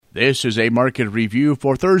This is a market review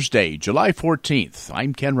for Thursday, July 14th.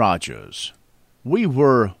 I'm Ken Rogers. We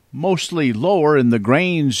were mostly lower in the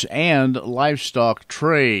grains and livestock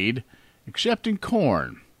trade, except in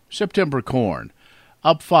corn. September corn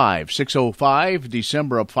up 5, 605.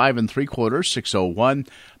 December up 5 3/4, 601.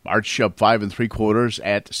 March up 5 3/4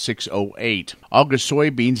 at 608. August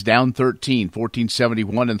soybeans down 13,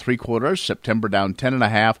 1471 3/4. September down 10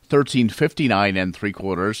 1/2, 1359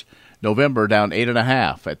 3/4. November down 8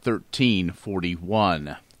 1/2 at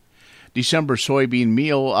 1341. December soybean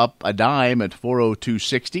meal up a dime at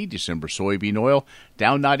 402.60. December soybean oil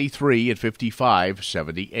down 93 at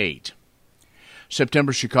 55.78.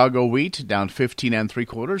 September Chicago wheat down 15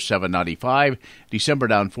 3/4, 795. December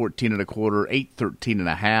down 14 1/4, 813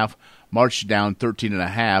 1/2. March down 13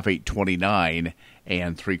 1/2, 829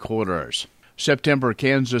 3/4. September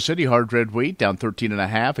Kansas City hard red wheat down 13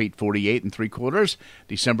 1/2, 848 3/4.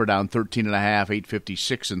 December down 13 1/2,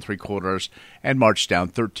 856 3/4, and March down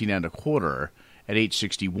 13 1/4 at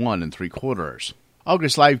 861 3/4.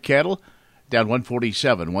 August live cattle down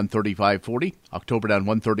 147, 135.40. October down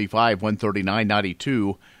 135,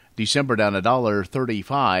 139.92. December down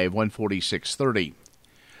 $1.35, 146.30.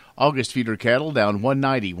 August feeder cattle down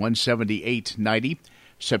 190, 178.90.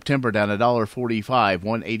 September down $1.45,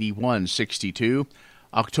 181.62.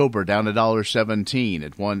 October down $1.17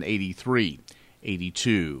 at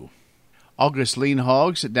 183.82. August lean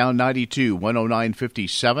hogs down 92,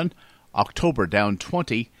 109.57. October down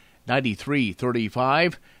 20,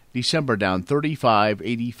 93.35. December down 35,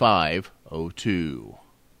 85.02.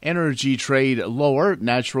 Energy trade lower,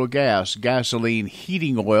 natural gas, gasoline,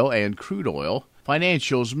 heating oil, and crude oil.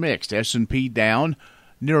 Financials mixed, S&P down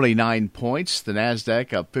nearly 9 points. The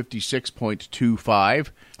NASDAQ up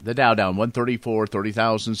 56.25. The Dow down 134,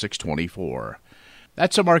 30,624.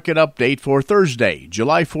 That's a market update for Thursday,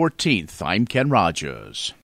 July 14th. I'm Ken Rogers.